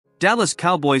Dallas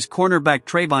Cowboys cornerback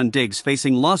Trayvon Diggs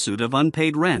facing lawsuit of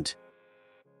unpaid rent.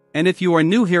 And if you are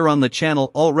new here on the channel,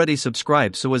 already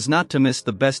subscribe so as not to miss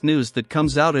the best news that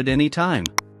comes out at any time.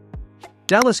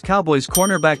 Dallas Cowboys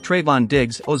cornerback Trayvon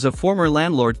Diggs owes a former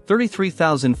landlord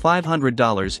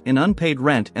 $33,500 in unpaid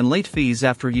rent and late fees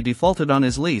after he defaulted on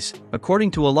his lease, according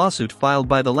to a lawsuit filed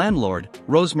by the landlord,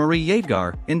 Rosemary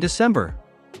Yadgar, in December.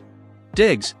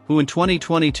 Diggs, who in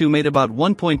 2022 made about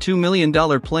 $1.2 million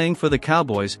playing for the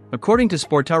Cowboys, according to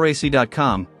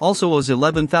Sportarac.com, also owes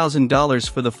 $11,000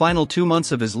 for the final 2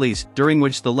 months of his lease, during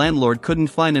which the landlord couldn't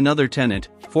find another tenant,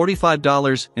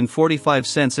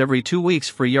 $45.45 every 2 weeks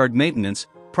for yard maintenance,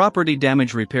 property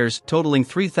damage repairs totaling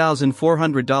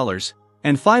 $3,400,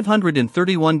 and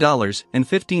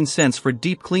 $531.15 for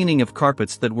deep cleaning of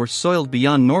carpets that were soiled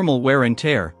beyond normal wear and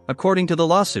tear, according to the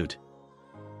lawsuit.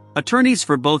 Attorneys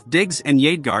for both Diggs and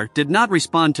Yadgar did not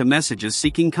respond to messages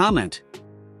seeking comment.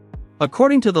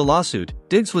 According to the lawsuit,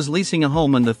 Diggs was leasing a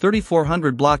home on the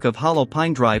 3400 block of Hollow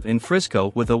Pine Drive in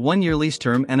Frisco with a 1-year lease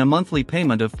term and a monthly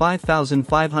payment of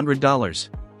 $5,500.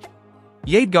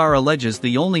 Yadgar alleges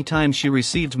the only time she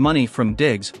received money from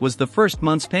Diggs was the first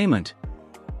month's payment.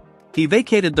 He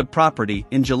vacated the property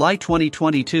in July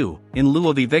 2022, in lieu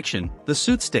of eviction, the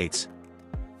suit states.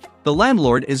 The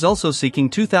landlord is also seeking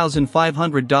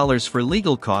 $2,500 for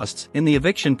legal costs in the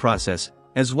eviction process,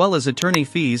 as well as attorney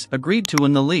fees agreed to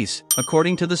in the lease,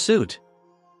 according to the suit.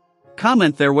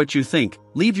 Comment there what you think,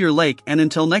 leave your like, and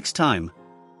until next time.